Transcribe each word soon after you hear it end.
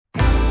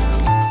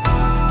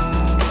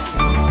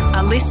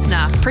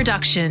listener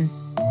production.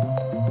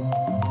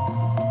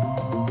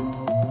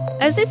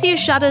 As this year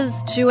shutters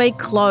to a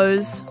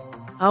close,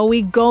 are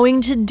we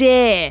going to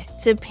dare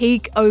to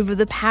peek over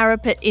the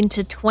parapet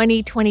into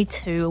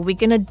 2022? Are we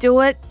going to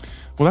do it?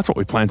 Well, that's what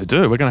we plan to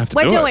do. We're going to have to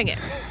do it. We're doing it.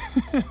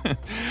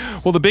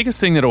 Well, the biggest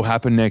thing that will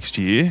happen next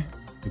year,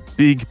 a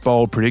big,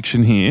 bold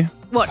prediction here.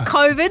 What,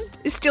 COVID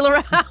is still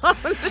around?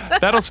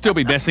 That'll still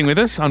be messing with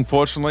us,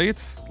 unfortunately.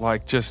 It's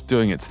like just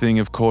doing its thing,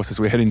 of course, as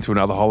we head into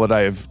another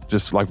holiday of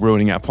just like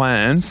ruining our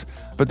plans.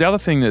 But the other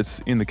thing that's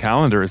in the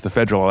calendar is the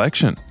federal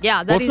election.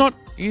 Yeah, it's not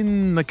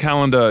in the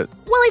calendar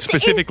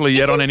specifically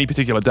yet on any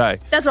particular day.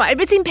 That's right.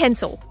 It's in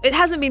pencil. It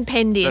hasn't been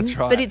penned in, That's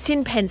right. but it's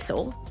in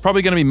pencil. It's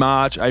probably going to be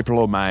March, April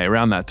or May,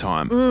 around that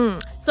time.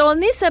 So on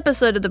this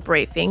episode of The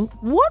Briefing,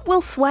 what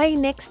will sway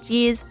next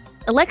year's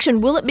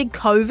election? Will it be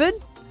COVID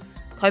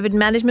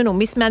management or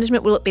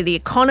mismanagement? Will it be the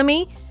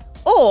economy?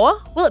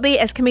 Or will it be,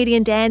 as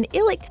comedian Dan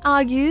Ilic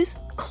argues,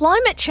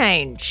 climate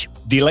change?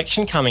 The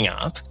election coming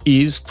up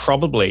is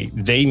probably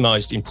the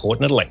most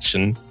important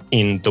election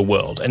in the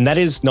world, and that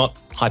is not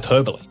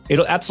hyperbole.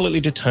 It'll absolutely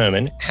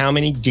determine how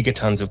many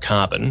gigatons of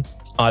carbon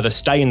either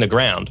stay in the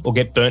ground or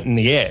get burnt in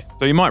the air.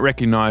 So you might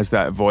recognise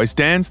that voice.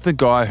 Dan's the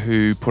guy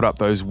who put up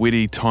those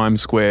witty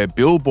Times Square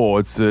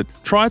billboards that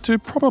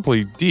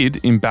probably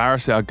did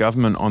embarrass our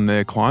government on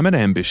their climate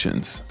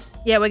ambitions.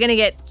 Yeah, we're going to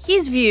get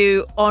his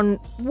view on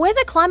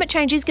whether climate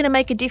change is going to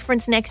make a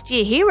difference next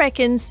year. He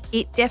reckons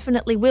it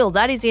definitely will.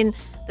 That is in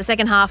the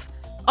second half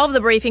of The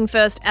Briefing.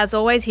 First, as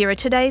always, here are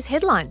today's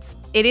headlines.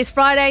 It is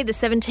Friday, the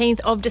 17th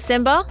of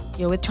December.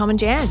 You're with Tom and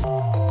Jan.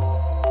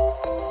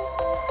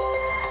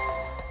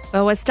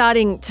 Well, we're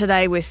starting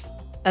today with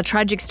a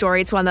tragic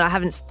story. It's one that I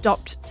haven't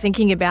stopped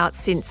thinking about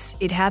since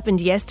it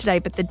happened yesterday,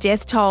 but the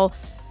death toll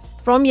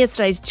from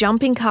yesterday's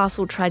Jumping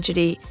Castle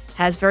tragedy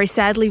has very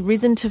sadly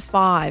risen to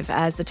 5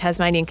 as the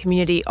Tasmanian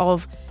community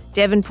of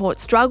Devonport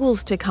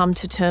struggles to come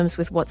to terms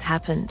with what's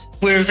happened.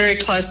 We're a very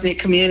close-knit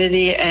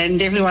community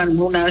and everyone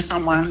will know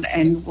someone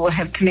and will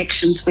have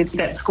connections with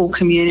that school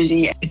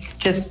community. It's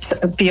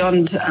just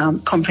beyond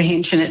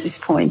comprehension at this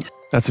point.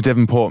 That's the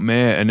Devonport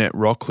Mayor, Annette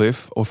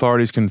Rockcliffe.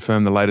 Authorities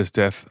confirmed the latest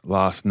death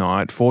last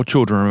night. 4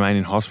 children remain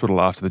in hospital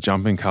after the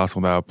jumping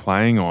castle they were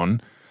playing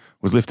on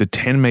was lifted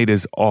 10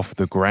 metres off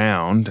the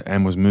ground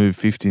and was moved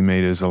 50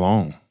 metres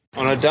along.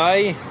 On a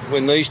day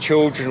when these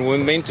children were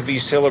meant to be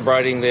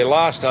celebrating their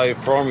last day of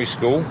primary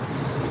school,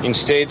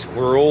 instead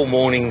we're all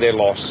mourning their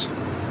loss.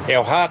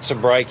 Our hearts are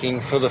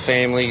breaking for the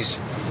families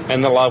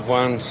and the loved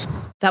ones.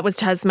 That was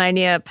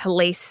Tasmania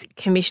Police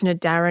Commissioner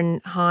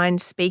Darren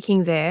Hines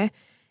speaking there.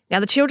 Now,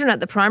 the children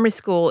at the primary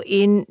school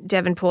in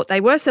Devonport,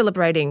 they were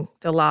celebrating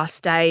the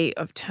last day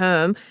of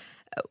term.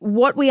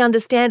 What we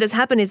understand has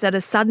happened is that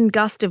a sudden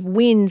gust of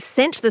wind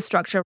sent the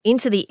structure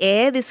into the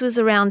air. This was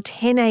around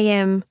 10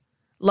 a.m.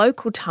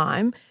 local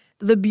time.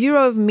 The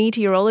Bureau of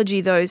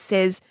Meteorology, though,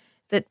 says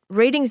that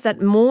readings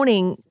that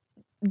morning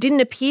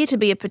didn't appear to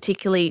be a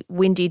particularly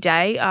windy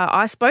day.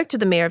 I spoke to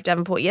the Mayor of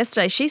Devonport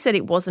yesterday. She said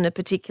it wasn't a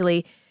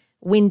particularly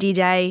windy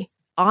day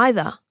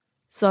either.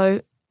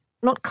 So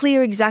not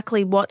clear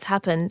exactly what's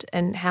happened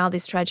and how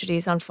this tragedy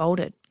has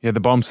unfolded. Yeah, the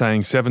bomb's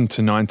saying 7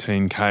 to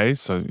 19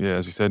 Ks, so yeah,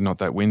 as you said, not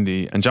that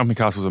windy. And jumping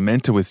castles are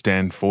meant to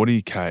withstand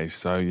 40 Ks,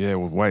 so yeah,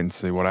 we'll wait and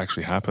see what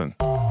actually happened.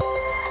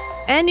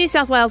 And New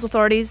South Wales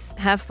authorities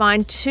have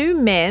fined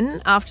 2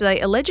 men after they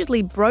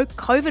allegedly broke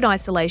COVID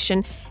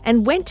isolation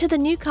and went to the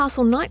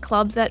Newcastle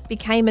nightclub that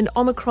became an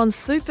Omicron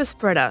super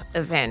spreader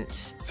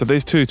event. So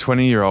these 2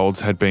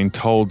 20-year-olds had been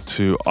told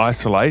to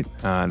isolate,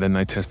 then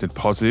they tested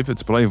positive.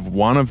 It's believed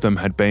one of them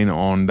had been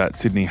on that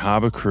Sydney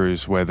Harbour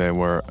cruise where there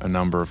were a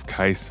number of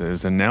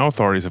cases, and now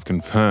authorities have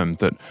confirmed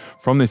that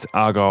from this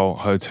Argyle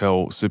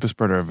Hotel super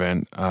spreader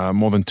event,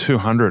 more than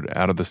 200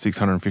 out of the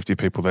 650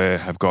 people there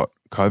have got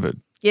COVID.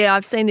 Yeah,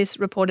 I've seen this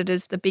reported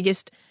as the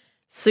biggest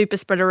super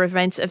spreader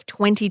events of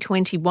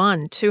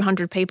 2021.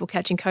 200 people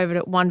catching COVID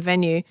at one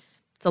venue.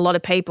 It's a lot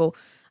of people.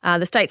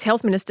 The state's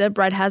health minister,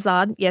 Brad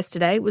Hazzard,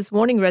 yesterday was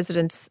warning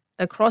residents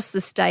across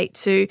the state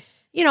to,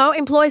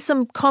 employ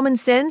some common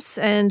sense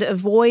and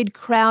avoid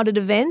crowded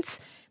events.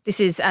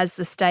 This is as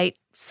the state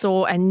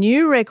saw a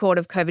new record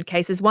of COVID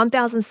cases,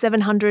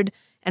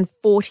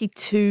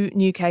 1,742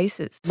 new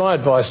cases. My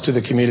advice to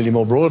the community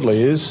more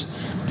broadly is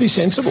be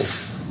sensible.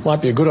 Might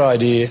be a good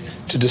idea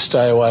to just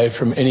stay away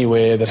from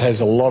anywhere that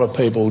has a lot of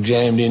people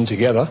jammed in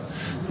together.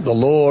 The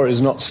law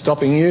is not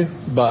stopping you,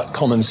 but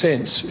common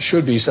sense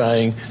should be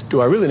saying, do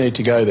I really need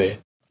to go there?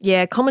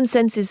 Yeah, common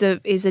sense is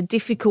a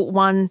difficult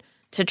one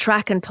to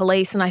track and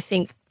police, and I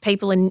think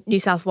people in New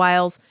South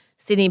Wales,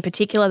 Sydney in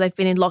particular, they've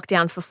been in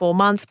lockdown for 4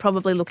 months,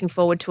 probably looking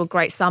forward to a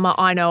great summer.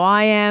 I know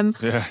I am.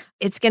 Yeah.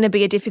 It's going to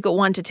be a difficult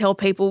one to tell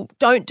people,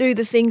 don't do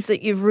the things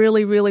that you've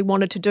really, really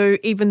wanted to do,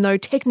 even though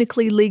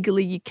technically,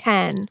 legally you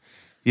can.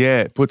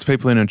 Yeah, it puts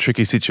people in a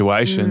tricky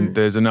situation.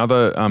 There's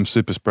another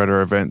super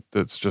spreader event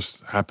that's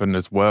just happened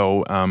as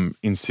well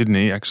in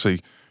Sydney, actually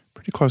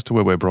pretty close to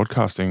where we're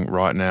broadcasting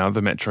right now,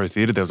 the Metro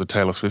Theatre, there was a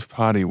Taylor Swift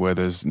party where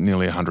there's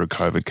nearly 100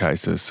 COVID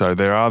cases. So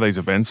there are these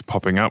events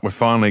popping up. We're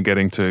finally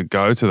getting to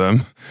go to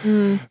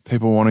them.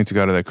 People wanting to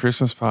go to their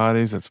Christmas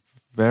parties. It's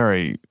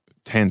very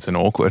tense and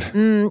awkward.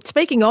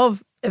 Speaking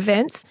of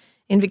events,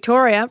 in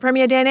Victoria,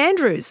 Premier Dan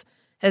Andrews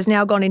has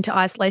now gone into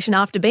isolation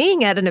after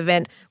being at an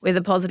event with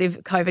a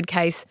positive COVID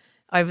case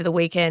over the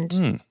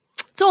weekend.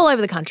 It's all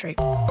over the country.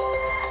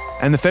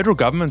 And the federal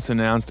government's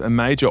announced a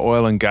major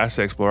oil and gas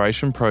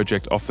exploration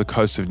project off the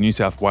coast of New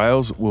South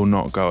Wales will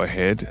not go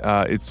ahead.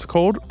 It's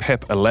called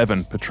PEP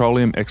 11,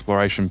 Petroleum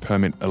Exploration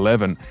Permit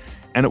 11,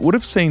 and it would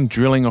have seen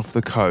drilling off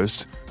the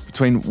coast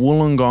between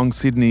Wollongong,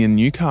 Sydney and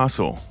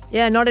Newcastle.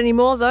 Yeah, not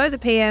anymore though. The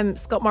PM,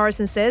 Scott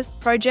Morrison, says the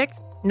project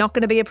not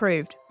going to be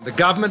approved. The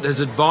government has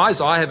advised,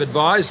 I have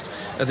advised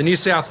the New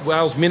South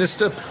Wales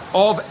Minister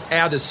of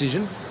our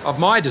decision, of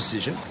my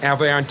decision,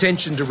 of our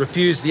intention to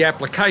refuse the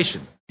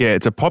application. Yeah,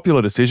 it's a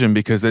popular decision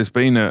because there's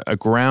been a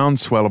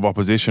groundswell of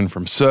opposition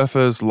from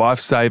surfers,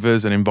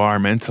 lifesavers and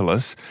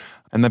environmentalists,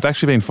 and they've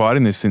actually been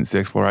fighting this since the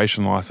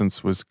exploration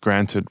licence was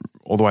granted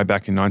all the way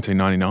back in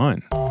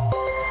 1999.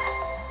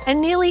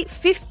 And nearly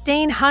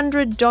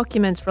 1,500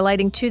 documents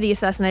relating to the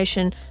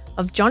assassination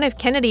of John F.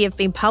 Kennedy have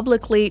been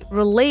publicly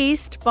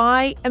released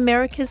by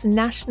America's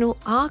National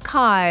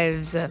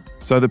Archives.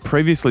 So the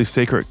previously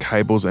secret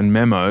cables and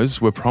memos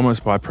were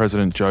promised by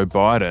President Joe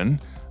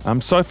Biden.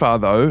 So far,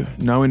 though,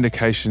 no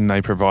indication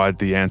they provide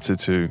the answer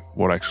to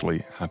what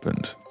actually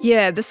happened.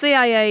 Yeah, the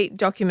CIA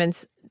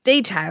documents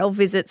detail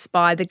visits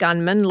by the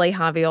gunman Lee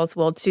Harvey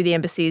Oswald to the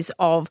embassies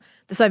of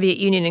the Soviet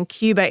Union and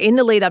Cuba in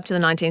the lead up to the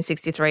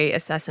 1963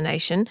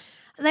 assassination.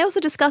 And they also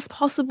discuss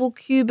possible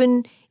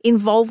Cuban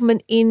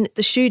involvement in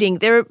the shooting.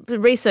 There are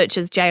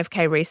researchers,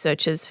 JFK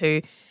researchers, who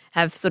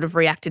have sort of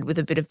reacted with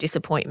a bit of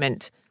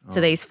disappointment to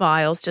these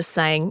files, just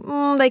saying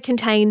they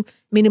contain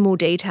minimal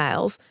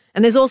details.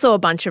 And there's also a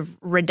bunch of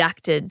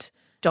redacted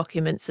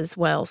documents as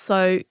well.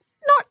 So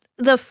not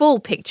the full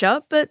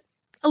picture, but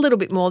a little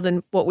bit more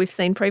than what we've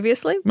seen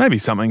previously. Maybe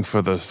something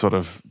for the sort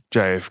of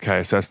JFK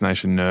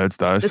assassination nerds,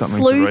 though. The something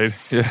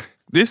sleuths. to read. Yeah.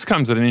 This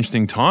comes at an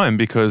interesting time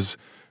because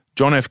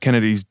John F.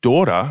 Kennedy's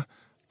daughter,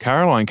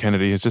 Caroline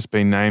Kennedy, has just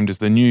been named as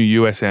the new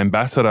US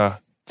ambassador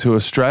to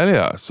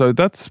Australia. So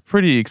that's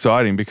pretty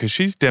exciting because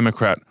she's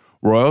Democrat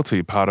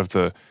royalty, part of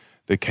the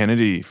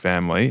Kennedy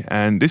family.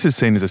 And this is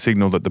seen as a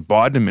signal that the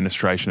Biden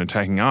administration are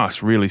taking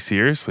us really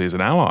seriously as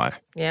an ally.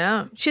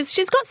 Yeah.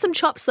 She's got some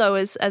chops, though,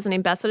 as an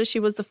ambassador. She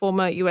was the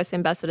former US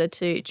ambassador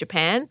to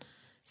Japan.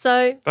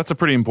 So that's a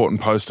pretty important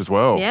post as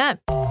well. Yeah.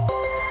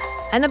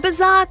 And a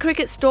bizarre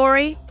cricket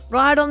story.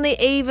 Right on the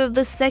eve of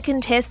the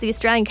second test, the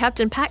Australian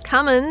captain, Pat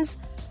Cummins,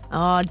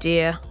 oh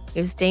dear,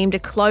 he was deemed a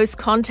close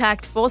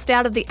contact, forced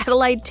out of the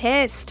Adelaide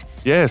Test.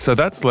 Yeah, so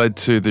that's led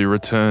to the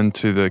return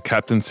to the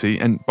captaincy.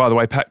 And by the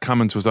way, Pat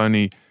Cummins was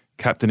only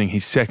captaining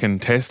his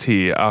second test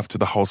here after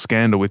the whole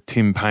scandal with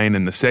Tim Payne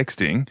and the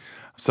sexting.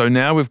 So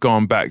now we've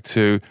gone back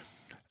to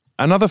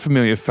another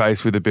familiar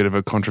face with a bit of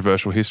a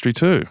controversial history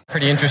too.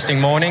 Pretty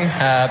interesting morning,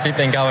 a bit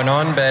been going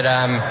on, but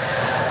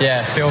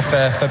feel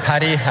for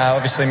Paddy,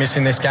 obviously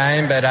missing this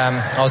game, but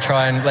I'll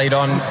try and lead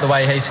on the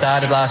way he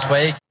started last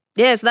week.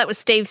 Yeah, so that was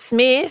Steve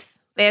Smith.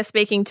 They're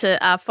speaking to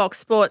Fox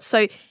Sports.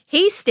 So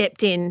he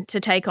stepped in to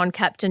take on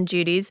captain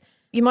duties,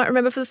 you might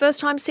remember, for the first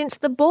time since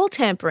the ball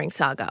tampering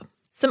saga.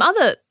 Some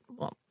other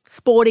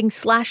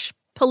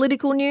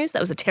sporting/political news. That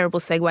was a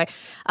terrible segue.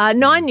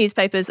 9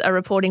 newspapers are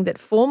reporting that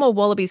former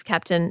Wallabies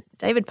captain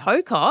David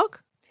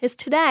Pocock is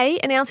today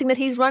announcing that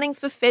he's running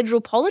for federal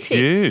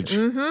politics. Huge.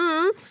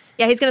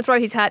 Yeah, he's going to throw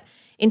his hat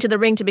into the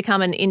ring to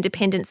become an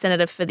independent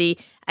senator for the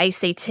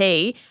ACT.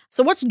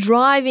 So what's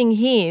driving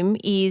him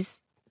is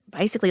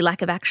basically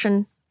lack of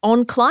action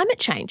on climate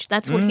change.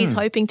 That's what he's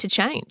hoping to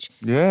change.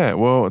 Yeah,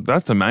 well,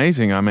 that's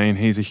amazing. I mean,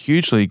 he's a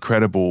hugely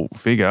credible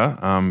figure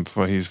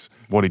for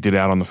what he did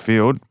out on the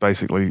field,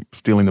 basically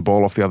stealing the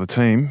ball off the other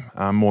team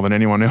more than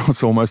anyone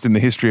else almost in the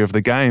history of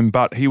the game.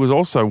 But he was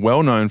also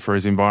well known for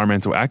his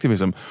environmental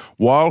activism.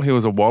 While he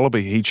was a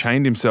Wallaby, he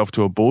chained himself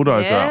to a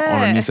bulldozer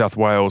on a New South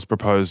Wales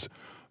proposed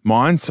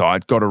mine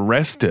site, got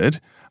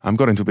arrested,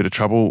 got into a bit of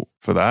trouble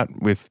for that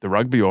with the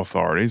rugby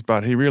authorities,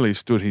 but he really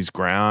stood his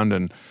ground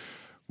and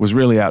was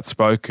really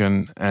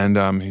outspoken,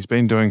 and he's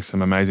been doing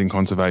some amazing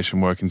conservation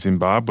work in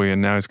Zimbabwe,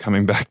 and now he's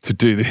coming back to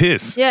do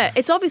this. Yeah,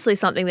 it's obviously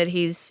something that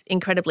he's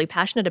incredibly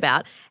passionate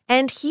about,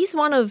 and he's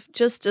one of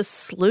just a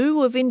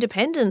slew of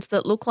independents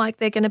that look like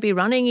they're going to be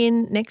running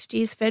in next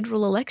year's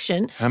federal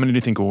election. How many do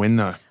you think will win,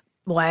 though?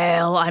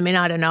 Well, I mean,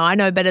 I don't know. I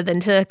know better than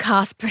to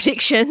cast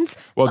predictions.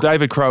 Well,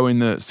 David Crowe in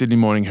the Sydney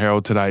Morning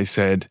Herald today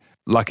said,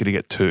 lucky to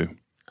get 2.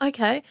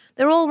 Okay.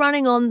 They're all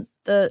running on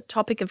the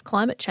topic of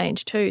climate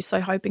change too,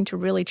 so hoping to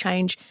really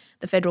change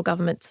the federal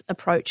government's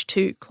approach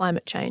to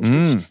climate change,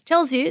 which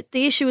tells you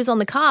the issue is on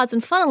the cards.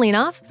 And funnily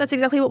enough, that's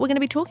exactly what we're going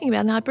to be talking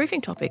about in our briefing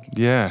topic.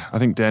 Yeah, I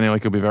think Dan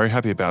Ellick will be very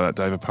happy about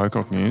that David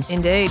Pocock news.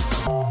 Indeed.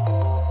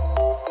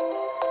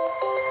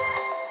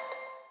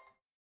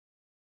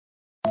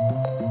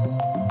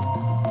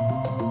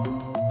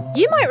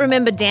 You might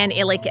remember Dan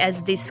Ilic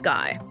as this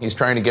guy. He's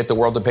trying to get the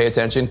world to pay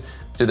attention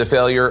to the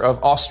failure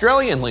of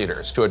Australian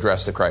leaders to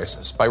address the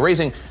crisis by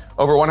raising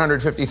over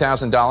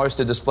 $150,000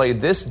 to display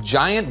this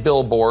giant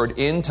billboard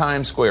in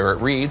Times Square.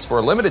 It reads, for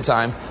a limited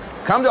time,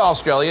 come to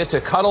Australia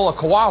to cuddle a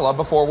koala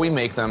before we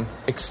make them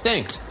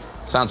extinct.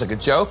 Sounds like a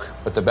joke,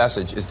 but the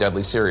message is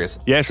deadly serious.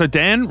 Yeah, so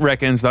Dan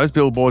reckons those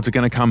billboards are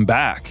going to come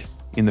back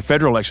in the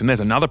federal election. There's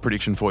another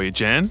prediction for you,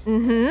 Jan.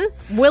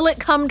 Mm-hmm. Will it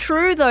come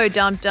true, though?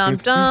 Dum, dum,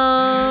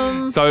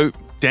 dum. So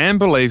Dan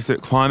believes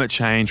that climate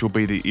change will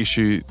be the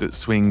issue that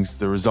swings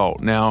the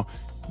result. Now,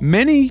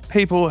 many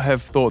people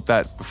have thought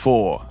that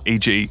before,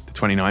 e.g. the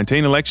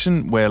 2019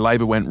 election, where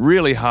Labor went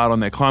really hard on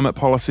their climate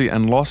policy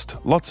and lost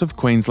lots of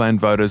Queensland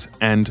voters,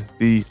 and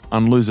the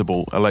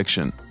unlosable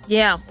election.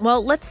 Yeah,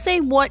 well, let's see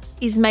what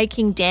is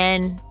making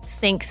Dan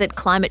think that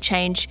climate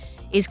change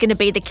is going to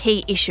be the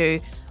key issue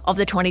of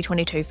the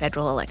 2022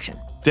 federal election.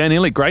 Dan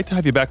Ilic, great to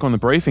have you back on the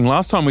briefing.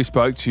 Last time we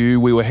spoke to you,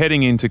 we were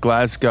heading into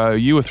Glasgow.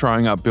 You were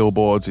throwing up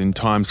billboards in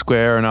Times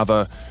Square and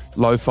other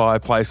lo-fi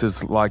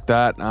places like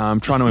that,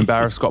 trying to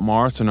embarrass Scott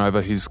Morrison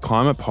over his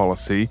climate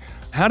policy.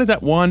 How did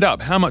that wind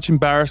up? How much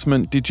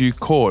embarrassment did you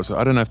cause?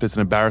 I don't know if there's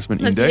an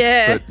embarrassment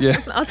index,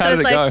 but I was how did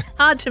it go?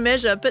 Hard to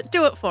measure, but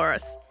do it for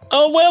us.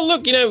 Oh, well,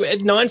 look, at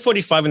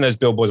 9:45 when those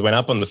billboards went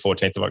up on the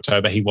 14th of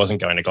October, he wasn't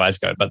going to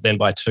Glasgow. But then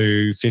by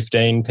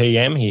 2:15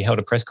 p.m, he held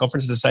a press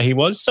conference to say he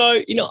was.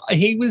 So,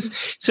 he was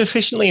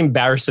sufficiently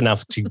embarrassed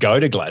enough to go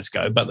to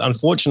Glasgow. But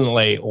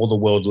unfortunately, all the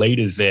world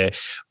leaders there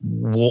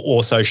were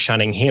also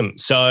shunning him.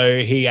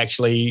 So he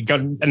actually got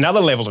another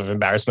level of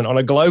embarrassment on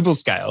a global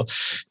scale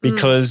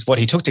because what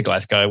he took to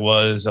Glasgow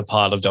was a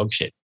pile of dog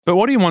shit. But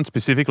what do you want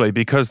specifically?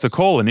 Because the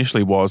call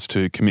initially was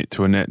to commit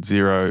to a net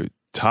zero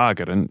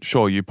target, and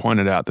sure, you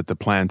pointed out that the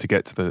plan to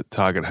get to the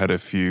target had a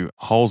few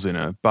holes in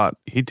it, but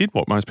he did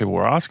what most people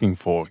were asking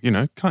for.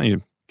 Can't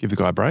you give the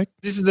guy a break?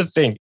 This is the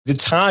thing. The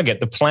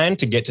target, the plan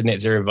to get to net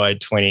zero by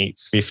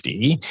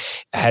 2050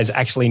 has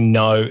actually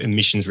no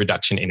emissions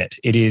reduction in it.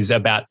 It is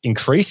about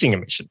increasing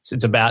emissions.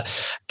 It's about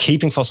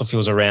keeping fossil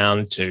fuels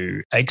around,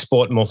 to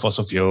export more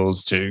fossil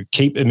fuels, to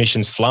keep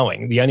emissions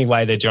flowing. The only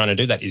way they're trying to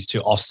do that is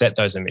to offset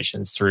those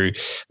emissions through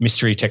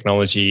mystery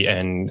technology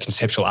and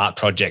conceptual art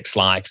projects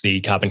like the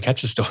carbon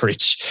capture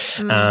storage,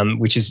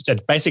 which is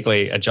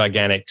basically a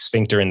gigantic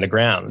sphincter in the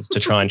ground to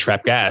try and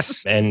trap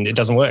gas. And it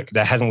doesn't work.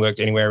 That hasn't worked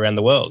anywhere around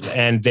the world.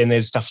 And then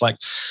there's stuff like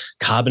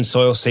carbon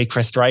soil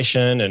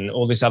sequestration and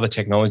all this other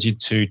technology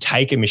to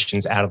take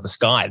emissions out of the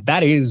sky.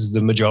 That is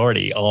the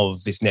majority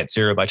of this net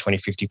zero by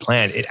 2050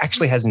 plan. It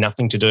actually has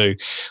nothing to do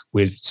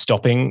with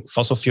stopping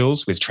fossil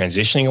fuels, with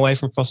transitioning away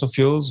from fossil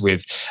fuels,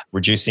 with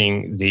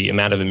reducing the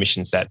amount of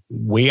emissions that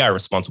we are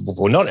responsible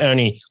for, not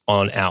only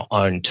on our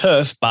own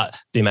turf, but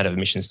the amount of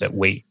emissions that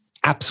we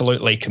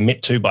absolutely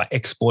commit to by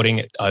exporting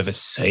it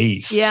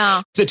overseas.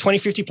 Yeah. The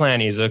 2050 plan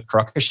is a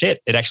crock of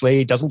shit. It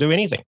actually doesn't do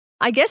anything.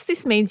 I guess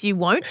this means you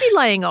won't be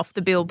laying off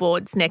the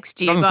billboards next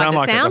year by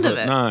the sound of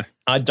it. No.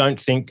 I don't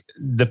think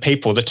the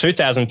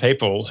 2,000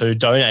 people who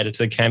donated to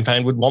the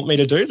campaign would want me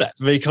to do that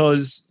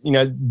because,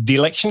 the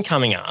election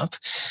coming up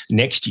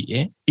next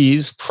year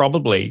is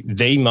probably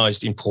the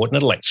most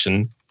important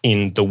election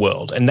in the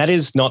world. And that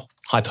is not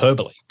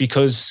hyperbole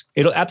because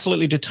it'll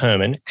absolutely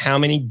determine how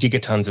many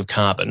gigatons of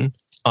carbon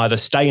either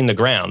stay in the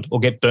ground or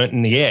get burnt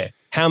in the air.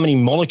 How many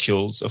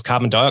molecules of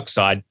carbon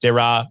dioxide there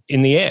are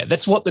in the air.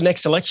 That's what the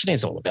next election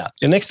is all about.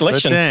 The next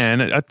election... But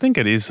Dan, I think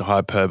it is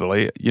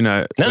hyperbole.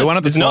 We're one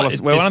of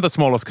the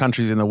smallest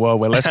countries in the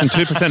world. We're less than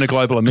 2% of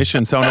global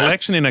emissions. So an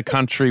election in a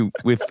country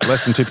with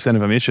less than 2%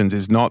 of emissions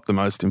is not the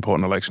most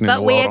important election in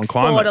the world on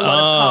climate. But we export a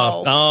lot of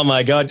coal. Oh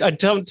my God.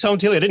 Tom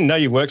Tilley, I didn't know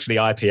you worked for the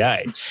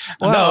IPA.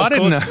 Well, no, I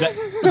didn't know.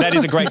 That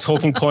is a great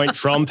talking point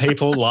from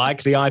people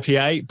like the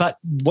IPA. But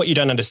what you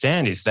don't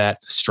understand is that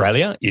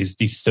Australia is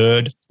the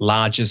third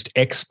largest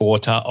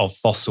exporter of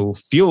fossil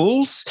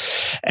fuels.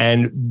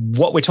 And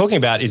what we're talking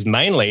about is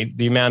mainly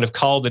the amount of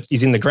coal that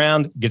is in the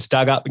ground, gets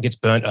dug up and gets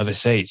burnt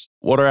overseas.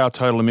 What are our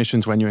total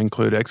emissions when you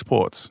include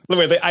exports?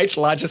 We're the 8th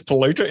largest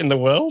polluter in the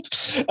world.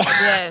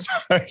 Yeah.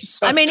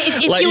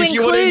 If you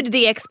include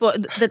the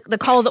export, the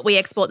coal that we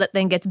export that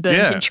then gets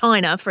burnt in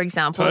China, for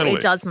example,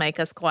 it does make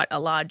us quite a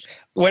large...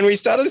 When we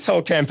started this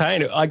whole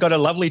campaign, I got a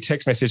lovely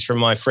text message from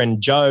my friend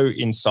Joe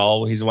in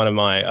Seoul. He's one of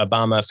my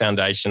Obama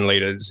Foundation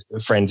leaders,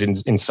 friends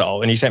in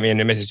Seoul. And he sent me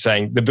a message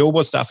saying, the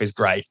billboard stuff is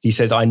great. He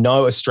says, I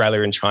know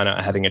Australia and China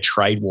are having a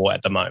trade war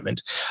at the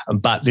moment,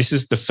 but this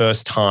is the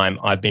first time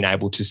I've been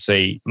able to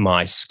see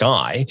my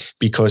sky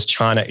because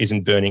China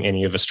isn't burning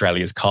any of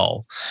Australia's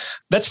coal.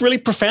 That's really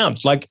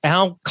profound. Like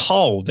our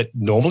coal that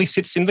normally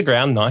sits in the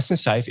ground, nice and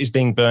safe, is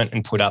being burnt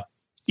and put up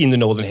in the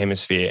Northern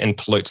Hemisphere and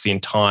pollutes the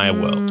entire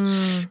world.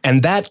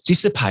 And that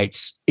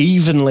dissipates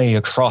evenly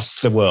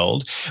across the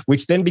world,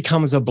 which then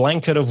becomes a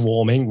blanket of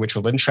warming, which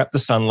will then trap the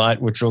sunlight,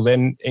 which will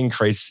then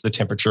increase the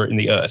temperature in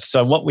the earth.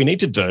 So what we need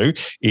to do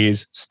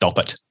is stop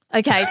it.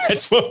 Okay.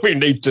 That's what we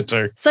need to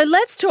do. So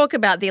let's talk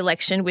about the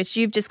election, which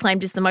you've just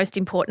claimed is the most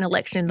important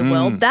election in the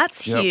world.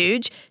 That's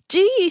huge. Do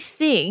you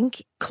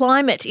think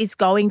climate is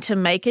going to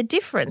make a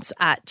difference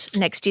at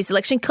next year's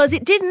election? Because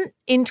it didn't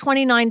in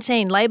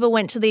 2019. Labor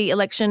went to the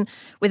election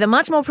with a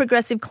much more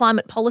progressive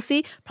climate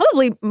policy,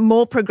 probably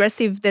more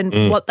progressive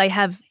than what they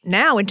have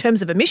now in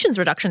terms of emissions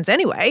reductions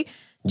anyway.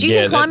 Do you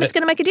think climate's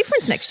going to make a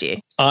difference next year?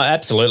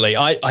 Absolutely.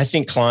 I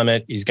think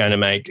climate is going to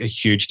make a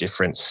huge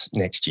difference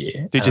next year.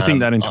 Did you think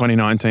that in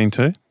 2019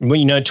 too? Well,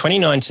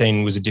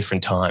 2019 was a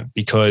different time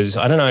because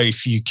I don't know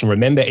if you can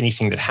remember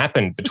anything that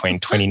happened between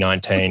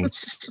 2019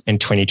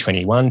 and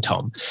 2021,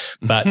 Tom,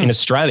 but in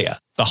Australia,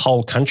 the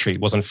whole country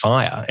was on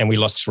fire and we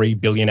lost 3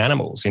 billion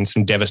animals in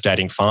some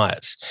devastating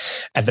fires.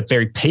 At the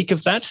very peak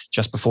of that,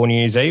 just before New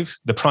Year's Eve,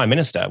 the Prime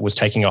Minister was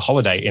taking a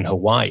holiday in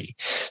Hawaii.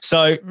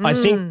 So I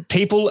think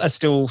people are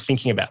still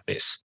thinking about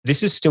this.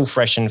 This is still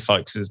fresh in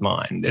folks'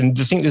 mind. And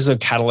I think there's a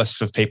catalyst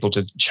for people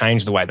to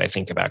change the way they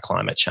think about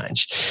climate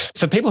change.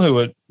 For people who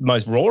are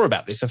most raw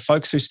about this are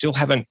folks who still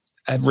haven't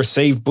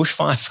received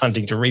bushfire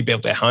funding to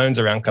rebuild their homes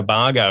around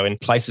Cobargo and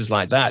places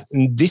like that.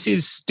 And this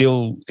is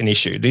still an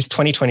issue. These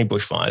 2020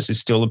 bushfires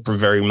is still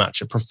very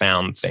much a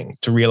profound thing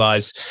to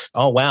realise,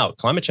 oh, wow,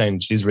 climate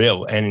change is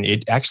real and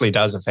it actually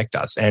does affect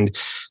us. And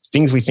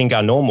things we think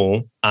are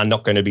normal are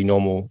not going to be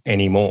normal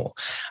anymore,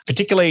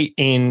 particularly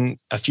in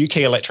a few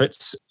key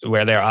electorates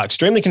where there are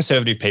extremely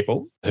conservative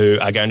people who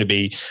are going to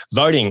be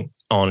voting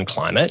on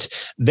climate.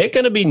 They're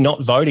going to be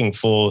not voting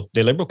for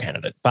their Liberal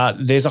candidate, but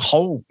there's a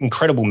whole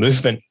incredible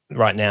movement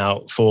right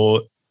now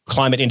for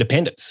climate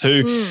independents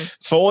who,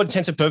 for all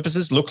intents and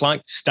purposes, look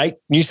like state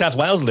New South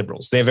Wales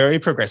Liberals. They're very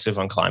progressive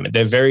on climate.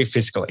 They're very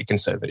fiscally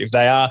conservative.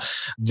 They are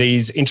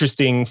these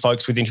interesting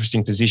folks with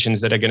interesting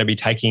positions that are going to be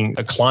taking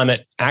a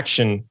climate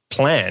action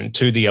plan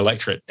to the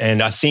electorate.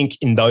 And I think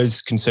in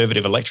those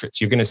conservative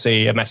electorates, you're going to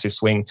see a massive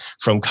swing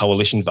from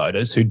coalition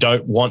voters who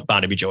don't want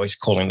Barnaby Joyce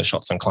calling the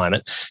shots on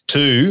climate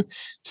to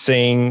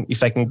seeing if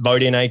they can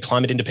vote in a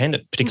climate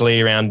independent,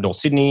 particularly around North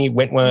Sydney,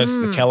 Wentworth,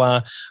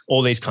 Mackellar,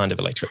 all these kind of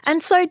electorates.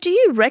 And so do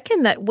you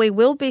reckon that we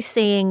will be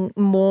seeing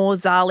more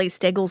Zali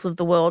Steggles of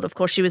the world? Of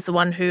course, she was the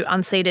one who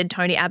unseated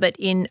Tony Abbott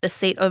in the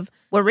seat of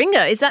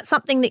Warringah. Is that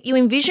something that you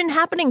envision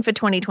happening for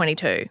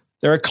 2022?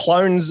 There are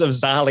clones of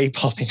Zali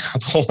popping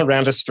up all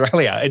around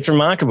Australia. It's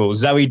remarkable.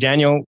 Zoe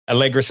Daniel,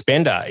 Allegra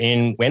Spender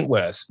in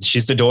Wentworth.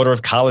 She's the daughter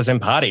of Carla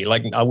Zempati.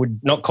 Like, I would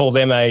not call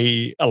them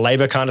a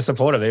Labor kind of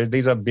supporter.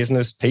 These are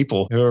business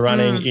people who are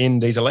running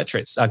in these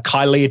electorates.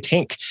 Kylie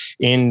Tink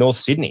in North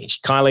Sydney.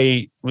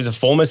 Kylie was a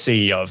former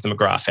CEO of the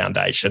McGrath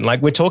Foundation.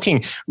 Like, we're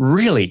talking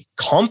really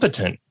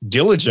competent,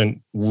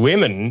 diligent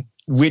women,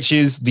 which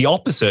is the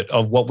opposite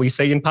of what we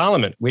see in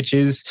Parliament, which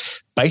is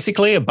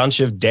basically a bunch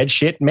of dead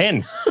shit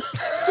men.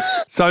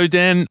 So,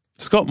 Dan,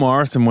 Scott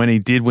Morrison, when he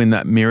did win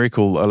that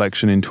miracle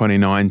election in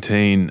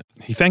 2019,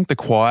 he thanked the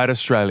quiet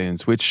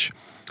Australians, which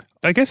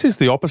I guess is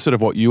the opposite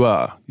of what you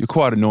are. You're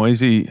quite a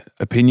noisy,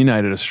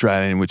 opinionated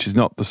Australian, which is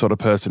not the sort of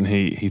person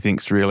he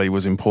thinks really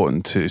was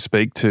important to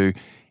speak to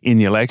in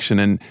the election.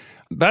 And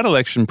that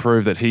election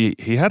proved that he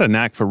had a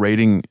knack for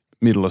reading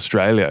Middle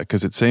Australia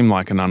because it seemed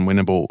like an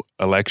unwinnable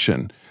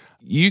election.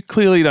 You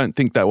clearly don't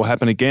think that will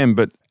happen again,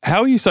 but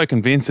how are you so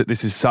convinced that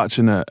this is such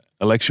an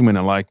election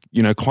winner? Like,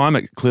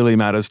 climate clearly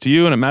matters to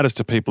you and it matters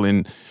to people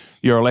in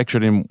your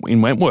electorate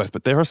in Wentworth,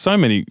 but there are so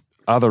many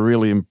other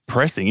really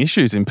pressing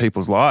issues in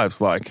people's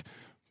lives, like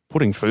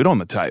putting food on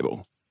the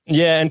table.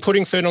 Yeah, and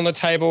putting food on the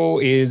table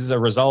is a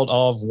result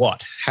of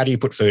what? How do you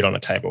put food on a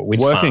table?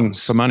 With working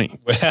farms. For money.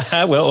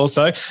 Well,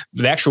 also,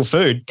 the actual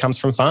food comes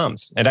from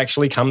farms. It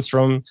actually comes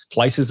from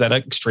places that are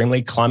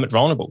extremely climate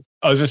vulnerable.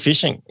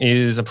 Overfishing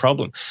is a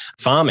problem.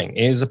 Farming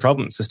is a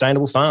problem.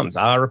 Sustainable farms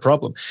are a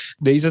problem.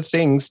 These are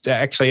things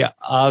that actually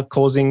are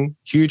causing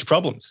huge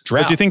problems.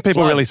 Drought, but do you think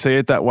people floods. really see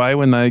it that way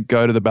when they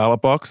go to the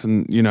ballot box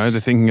and, they're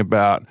thinking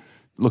about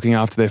looking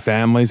after their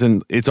families,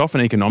 and it's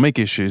often economic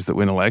issues that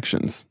win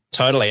elections?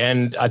 Totally.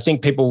 And I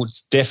think people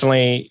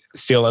definitely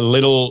feel a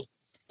little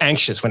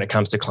anxious when it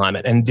comes to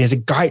climate. And there's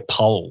a great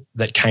poll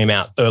that came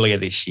out earlier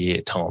this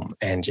year, Tom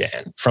and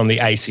Jan, from the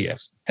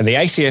ACF. And the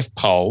ACF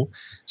poll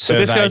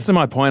surveyed... So this goes to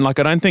my point. Like,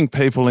 I don't think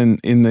people in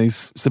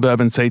these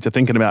suburban seats are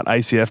thinking about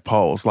ACF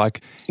polls.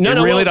 Like, it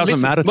really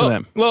doesn't matter to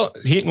them. Well,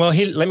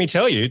 let me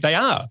tell you, they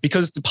are,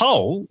 because the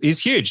poll is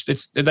huge.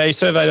 They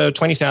surveyed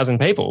 20,000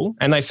 people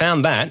and they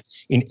found that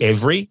in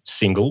every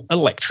single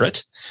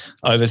electorate,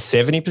 over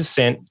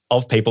 70%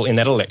 of people in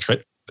that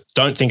electorate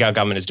don't think our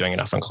government is doing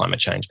enough on climate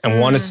change and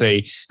want to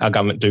see our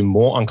government do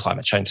more on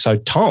climate change. So,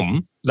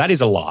 Tom, that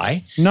is a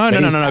lie. No.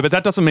 But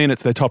that doesn't mean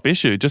it's their top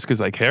issue just because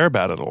they care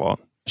about it a lot.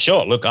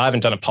 Sure. Look, I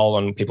haven't done a poll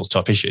on people's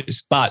top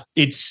issues, but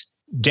it's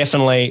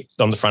definitely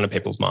on the front of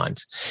people's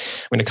minds.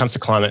 When it comes to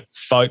climate,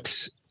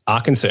 folks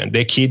are concerned.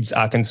 Their kids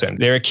are concerned.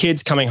 There are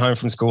kids coming home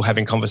from school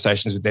having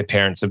conversations with their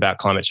parents about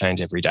climate change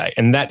every day.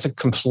 And that's a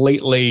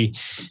completely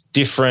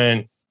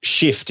different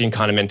shift in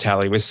kind of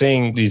mentality. We're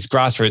seeing these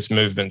grassroots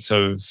movements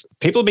of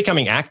people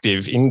becoming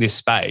active in this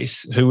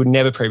space who were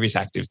never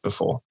previously active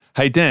before.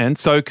 Hey, Dan,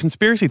 so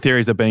conspiracy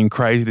theories are being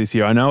crazy this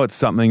year. I know it's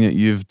something that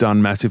you've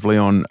done massively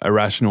on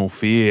Irrational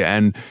Fear,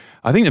 and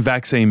I think the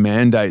vaccine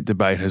mandate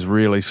debate has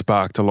really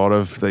sparked a lot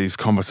of these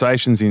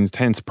conversations,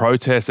 intense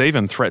protests,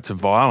 even threats of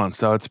violence.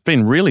 So it's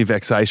been really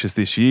vexatious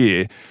this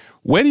year.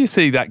 Where do you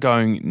see that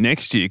going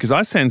next year? Because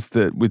I sense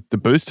that with the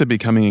booster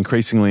becoming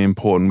increasingly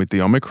important with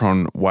the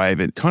Omicron wave,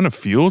 it kind of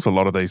fuels a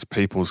lot of these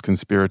people's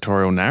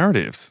conspiratorial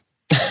narratives.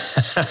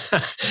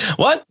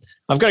 What?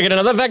 I've got to get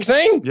another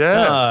vaccine?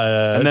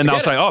 Yeah. And then they'll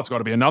say, it's got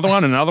to be another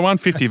one,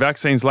 50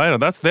 vaccines later.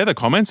 They're the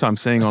comments I'm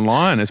seeing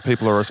online as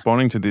people are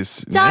responding to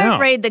this now. Don't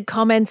read the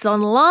comments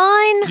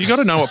online. You got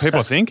to know what people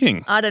are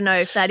thinking. I don't know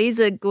if that is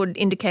a good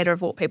indicator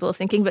of what people are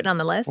thinking, but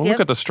nonetheless. Well, look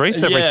at the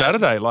streets every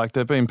Saturday. Like,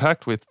 they're being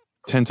packed with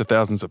tens of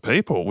thousands of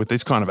people with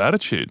this kind of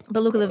attitude.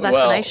 But look at the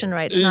vaccination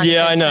rates.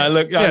 Yeah, I know.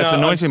 Look, I know. It's a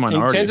noisy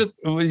minority. In terms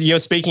of, you're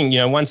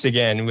speaking, once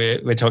again,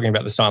 we're talking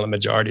about the silent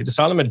majority. The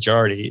silent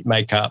majority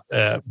make up,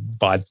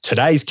 by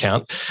today's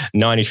count,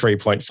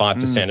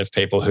 93.5% of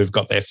people who've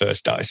got their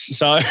first dose.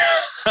 So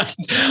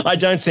I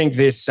don't think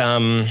this...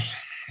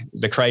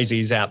 the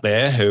crazies out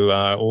there who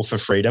are all for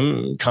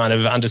freedom kind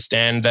of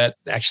understand that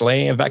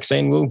actually a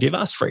vaccine will give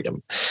us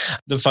freedom.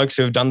 The folks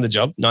who have done the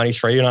job,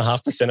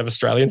 93.5% of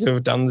Australians who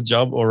have done the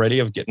job already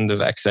of getting the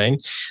vaccine,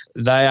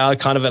 they are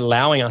kind of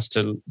allowing us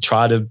to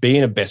try to be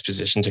in a best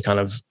position to kind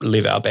of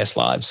live our best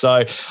lives. So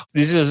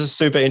this is a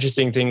super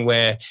interesting thing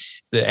where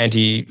the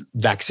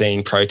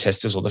anti-vaccine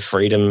protesters or the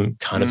freedom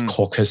kind of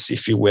caucus,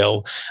 if you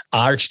will,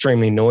 are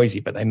extremely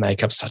noisy, but they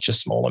make up such a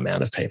small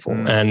amount of people.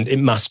 And it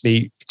must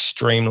be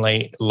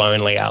extremely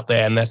lonely out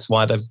there. And that's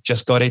why they've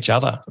just got each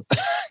other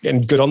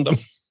and good on them.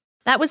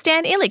 That was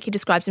Dan Ilic. He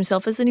describes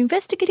himself as an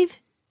investigative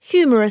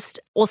humorist,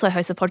 also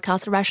hosts a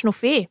podcast, Irrational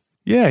Fear.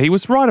 Yeah, he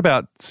was right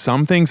about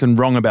some things and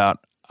wrong about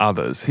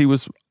others. He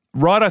was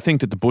right, I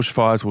think, that the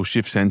bushfires will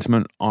shift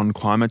sentiment on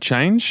climate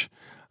change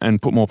and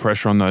put more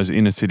pressure on those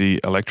inner city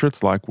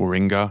electorates like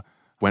Warringah,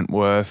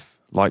 Wentworth,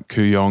 like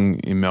Kooyong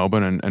in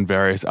Melbourne and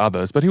various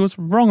others. But he was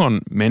wrong on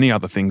many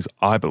other things,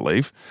 I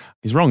believe.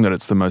 He's wrong that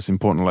it's the most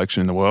important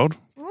election in the world.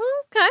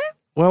 Okay.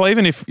 Well,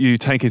 even if you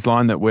take his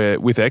line that we're,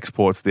 with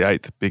exports, the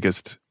 8th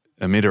biggest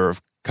emitter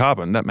of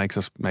carbon, that makes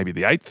us maybe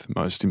the 8th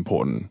most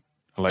important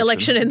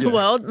election in the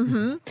world.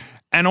 Mm-hmm.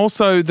 And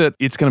also that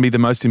it's going to be the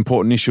most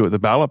important issue at the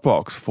ballot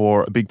box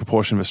for a big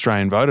proportion of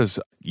Australian voters.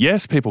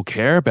 Yes, people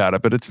care about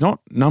it, but it's not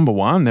number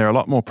one. There are a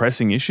lot more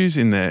pressing issues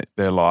in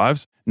their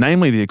lives,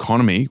 namely the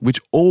economy, which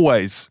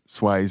always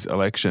sways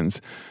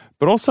elections.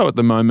 But also at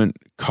the moment,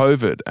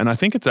 COVID. And I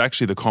think it's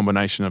actually the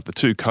combination of the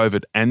two,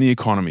 COVID and the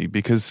economy,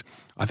 because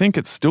I think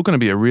it's still going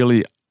to be a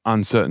really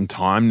uncertain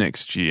time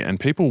next year and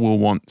people will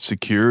want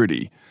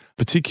security,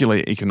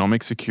 particularly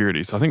economic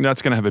security. So I think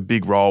that's going to have a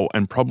big role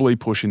and probably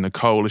push in the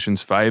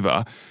coalition's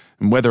favour.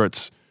 And whether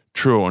it's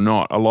true or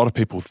not, a lot of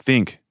people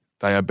think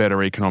they are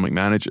better economic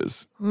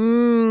managers.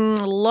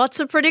 Lots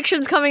of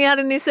predictions coming out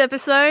in this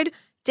episode.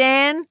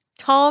 Dan,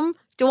 Tom,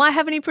 do I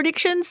have any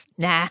predictions?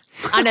 Nah,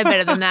 I know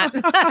better than that.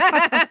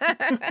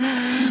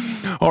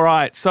 All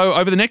right, so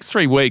over the next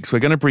 3 weeks, we're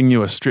going to bring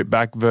you a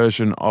stripped-back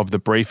version of the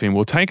briefing.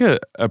 We'll take a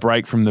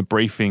break from the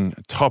briefing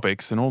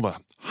topics and all the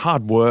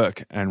hard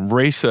work and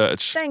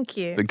research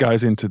that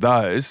goes into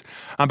those.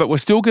 But we're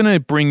still going to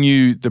bring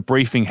you the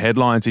briefing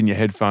headlines in your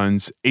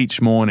headphones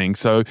each morning.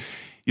 So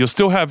you'll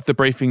still have the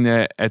briefing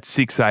there at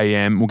 6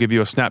 a.m. We'll give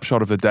you a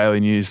snapshot of the daily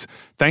news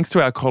thanks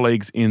to our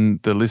colleagues in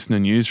the Listener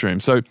newsroom.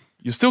 So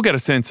you'll still get a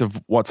sense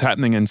of what's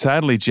happening. And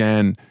sadly,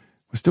 Jan,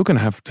 we're still going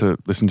to have to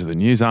listen to the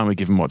news, aren't we,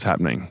 given what's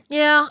happening?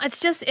 Yeah,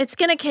 it's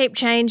going to keep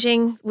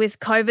changing with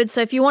COVID.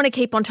 So if you want to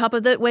keep on top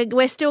of it,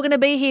 we're still going to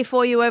be here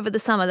for you over the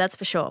summer, that's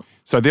for sure.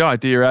 So the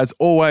idea, as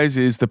always,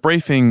 is the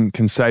briefing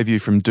can save you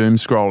from doom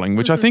scrolling,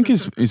 which I think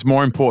is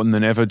more important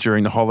than ever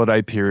during the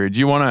holiday period.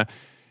 You want to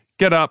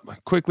get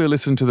up, quickly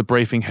listen to the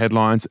briefing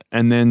headlines,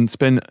 and then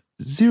spend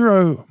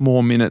 0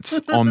 more minutes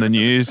on the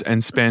news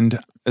and spend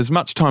as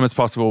much time as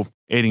possible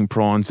eating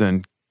prawns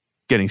and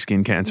getting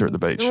skin cancer at the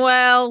beach.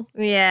 Well,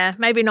 yeah,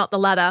 maybe not the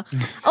latter.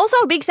 Also,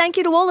 a big thank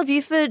you to all of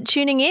you for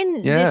tuning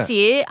in this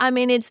year. I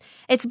mean, it's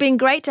been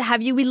great to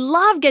have you. We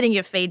love getting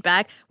your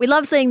feedback. We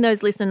love seeing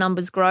those listener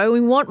numbers grow.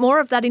 We want more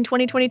of that in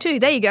 2022.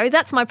 There you go.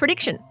 That's my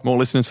prediction. More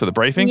listeners for the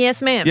briefing?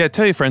 Yes, ma'am. Yeah,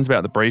 tell your friends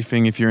about the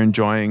briefing if you're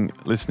enjoying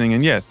listening.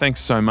 And yeah, thanks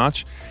so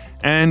much.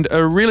 And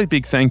a really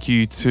big thank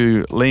you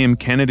to Liam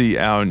Kennedy,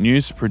 our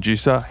news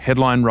producer,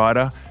 headline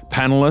writer,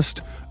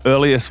 panellist,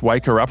 earliest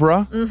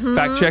waker-upper,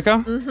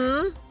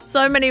 fact-checker.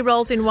 So many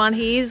roles in one.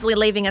 He is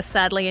leaving us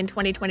sadly in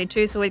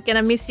 2022, so we're going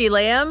to miss you,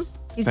 Liam.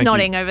 He's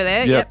nodding over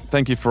there. Yep.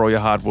 Thank you for all your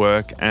hard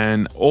work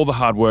and all the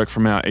hard work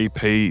from our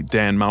EP,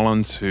 Dan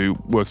Mullins, who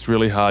works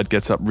really hard,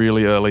 gets up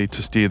really early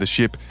to steer the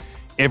ship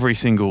every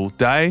single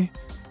day.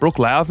 Brooke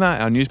Loudner,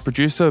 our news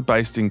producer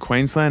based in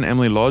Queensland.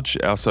 Emily Lodge,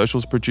 our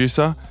socials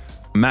producer.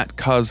 Matt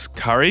Cuz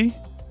Curry,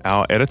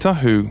 our editor,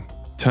 who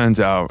turns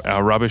our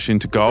rubbish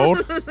into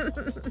gold.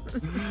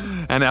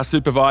 And our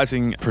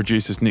supervising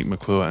producers, Nick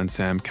McClure and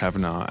Sam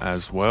Kavanagh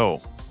as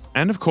well.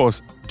 And of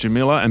course,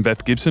 Jamila and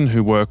Beth Gibson,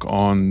 who work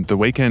on the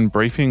weekend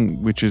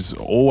briefing, which is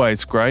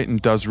always great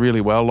and does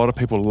really well. A lot of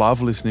people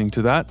love listening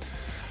to that.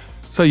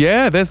 So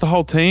yeah, there's the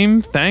whole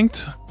team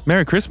thanked.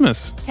 Merry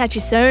Christmas. Catch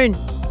you soon.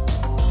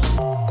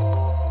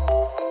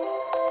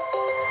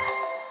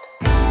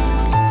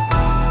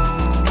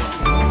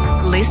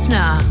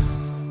 Listener.